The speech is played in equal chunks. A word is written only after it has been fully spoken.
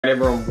Hey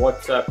everyone,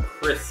 what's up?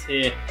 Chris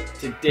here.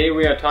 Today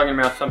we are talking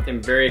about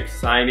something very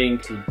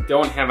exciting. We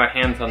don't have our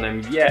hands on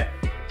them yet,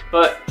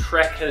 but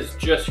Trek has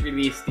just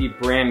released the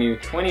brand new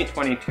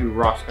 2022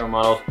 Roscoe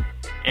models,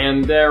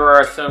 and there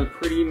are some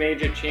pretty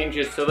major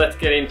changes. So let's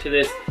get into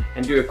this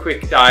and do a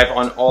quick dive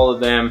on all of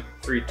them.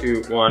 3,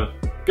 2, 1,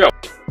 go!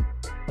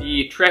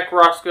 The Trek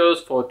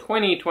Roscoes for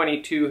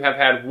 2022 have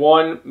had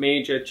one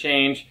major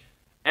change,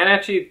 and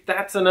actually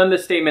that's an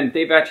understatement.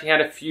 They've actually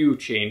had a few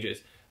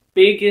changes.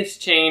 Biggest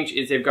change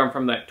is they've gone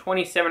from that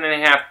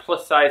 27.5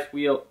 plus size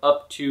wheel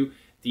up to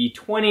the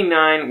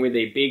 29 with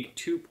a big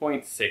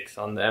 2.6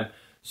 on them.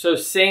 So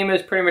same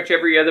as pretty much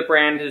every other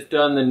brand has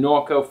done. The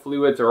Norco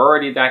fluids are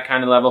already that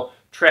kind of level.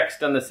 Trek's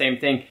done the same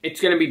thing. It's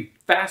going to be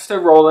faster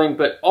rolling,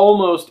 but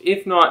almost,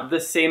 if not the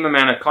same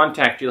amount of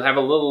contact. You'll have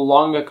a little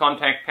longer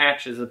contact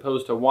patch as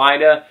opposed to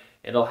wider.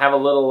 It'll have a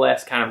little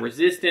less kind of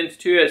resistance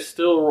to it.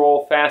 Still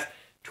roll fast.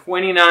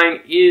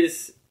 29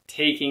 is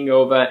taking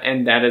over,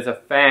 and that is a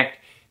fact.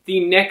 The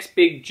next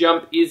big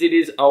jump is it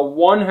is a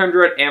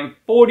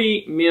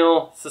 140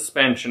 mil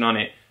suspension on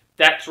it.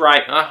 That's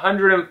right,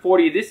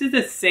 140. This is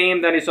the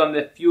same that is on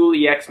the Fuel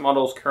EX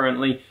models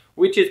currently,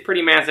 which is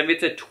pretty massive.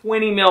 It's a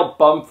 20 mil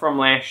bump from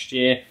last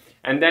year,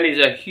 and that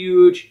is a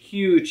huge,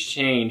 huge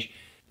change.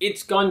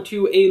 It's gone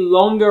to a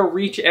longer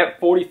reach at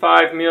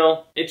 45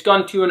 mil. It's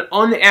gone to an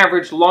on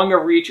average longer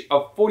reach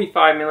of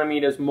 45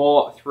 millimeters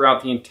more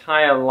throughout the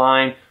entire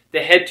line. The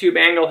head tube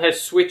angle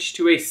has switched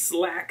to a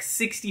slack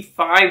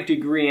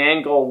 65-degree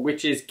angle,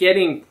 which is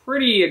getting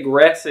pretty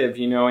aggressive,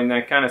 you know, in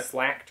that kind of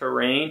slack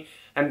terrain.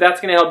 And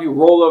that's going to help you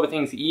roll over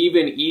things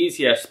even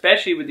easier,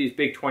 especially with these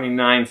big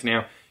 29s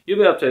now. You'll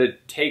be able to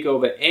take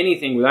over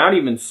anything without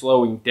even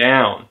slowing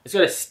down. It's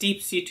got a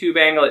steep C-tube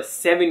angle at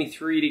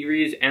 73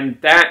 degrees, and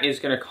that is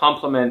going to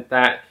complement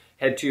that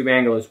head tube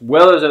angle as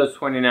well as those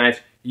 29s.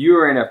 You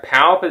are in a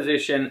power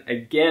position,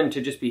 again, to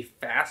just be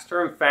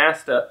faster and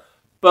faster,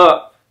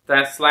 but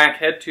that slack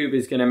head tube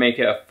is going to make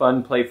it a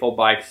fun, playful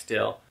bike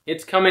still.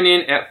 It's coming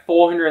in at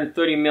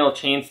 430 mil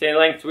chainstay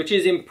length, which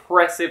is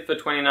impressive for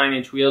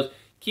 29-inch wheels.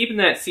 Keeping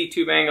that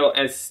C-tube angle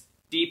as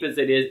steep as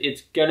it is,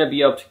 it's going to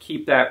be able to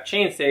keep that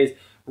chainstays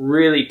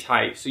really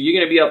tight. So you're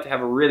going to be able to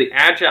have a really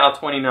agile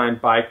 29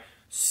 bike,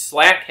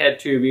 slack head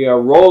tube, you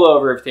roll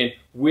over everything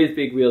with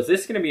big wheels.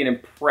 This is going to be an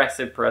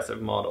impressive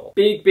model.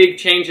 Big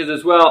changes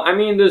as well. I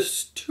mean,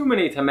 there's too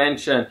many to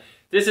mention.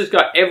 This has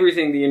got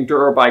everything the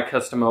Enduro bike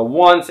customer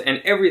wants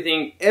and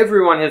everything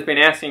everyone has been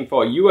asking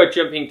for. You are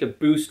jumping to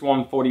Boost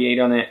 148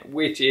 on it,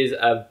 which is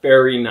a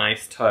very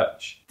nice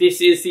touch.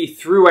 This is the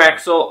through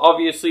axle.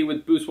 Obviously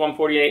with Boost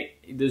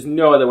 148, there's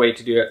no other way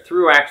to do it.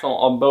 Through axle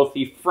on both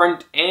the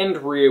front and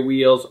rear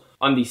wheels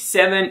on the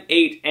 7,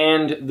 8,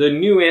 and the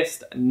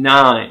newest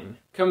 9.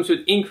 Comes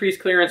with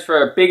increased clearance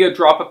for a bigger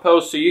dropper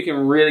post, so you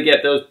can really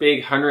get those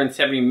big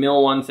 170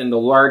 mil ones in the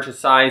larger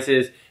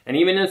sizes. And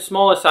even in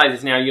smaller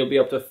sizes now, you'll be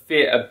able to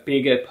fit a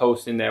bigger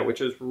post in there,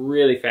 which is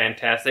really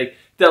fantastic.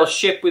 They'll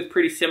ship with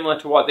pretty similar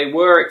to what they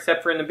were,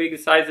 except for in the bigger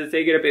sizes,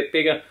 they get a bit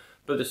bigger,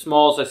 but the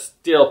smalls are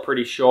still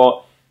pretty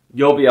short.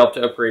 You'll be able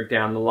to upgrade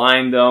down the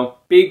line though.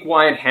 Big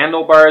wide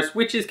handlebars,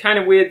 which is kind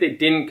of weird. They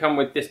didn't come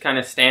with this kind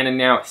of standard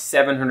now at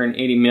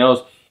 780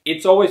 mils.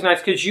 It's always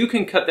nice because you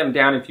can cut them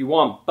down if you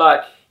want,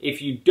 but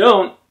if you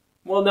don't,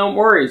 well, no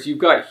worries. You've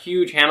got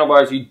huge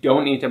handlebars. You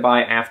don't need to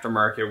buy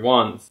aftermarket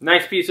ones.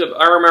 Nice piece of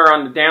armor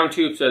on the down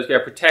tube, so it's going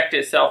to protect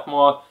itself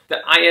more. The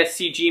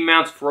ISCG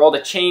mounts for all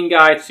the chain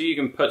guides, so you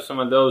can put some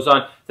of those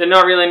on. They're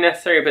not really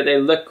necessary, but they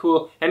look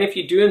cool. And if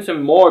you're doing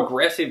some more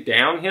aggressive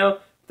downhill,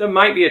 there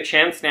might be a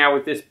chance now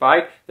with this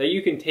bike that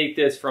you can take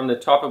this from the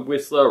top of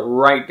Whistler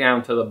right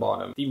down to the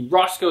bottom. The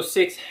Roscoe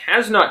 6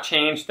 has not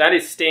changed. That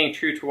is staying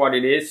true to what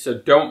it is, so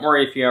don't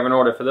worry if you have an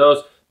order for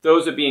those.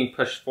 Those are being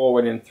pushed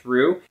forward and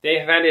through. They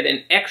have added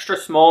an extra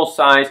small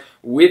size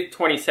with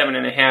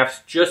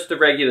 27.5s, just the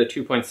regular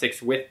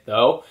 2.6 width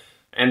though.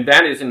 And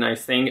that is a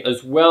nice thing,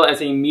 as well as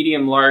a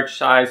medium-large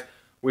size,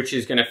 which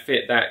is going to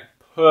fit that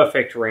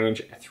perfect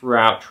range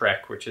throughout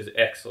Trek, which is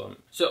excellent.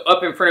 So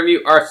up in front of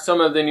you are some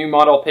of the new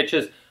model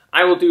pitches.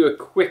 I will do a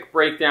quick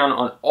breakdown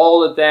on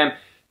all of them.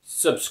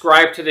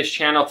 Subscribe to this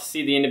channel to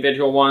see the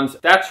individual ones.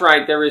 That's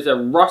right, there is a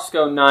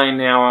Roscoe 9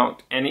 now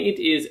out, and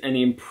it is an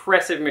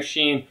impressive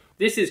machine.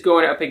 This is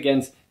going up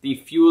against the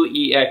Fuel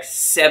EX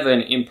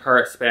 7 in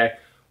part spec,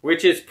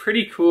 which is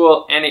pretty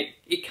cool, and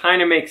it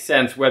kind of makes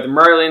sense. Where the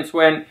Merlins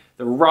went,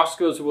 the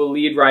Roscoes will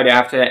lead right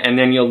after, and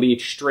then you'll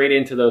lead straight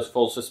into those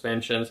full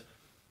suspensions.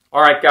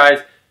 Alright guys,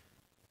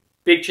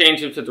 big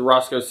changes to the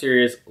Roscoe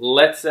series.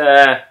 Let's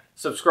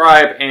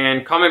subscribe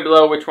and comment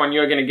below which one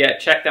you're going to get.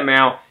 Check them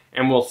out,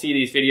 and we'll see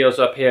these videos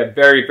up here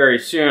very, very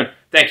soon.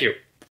 Thank you.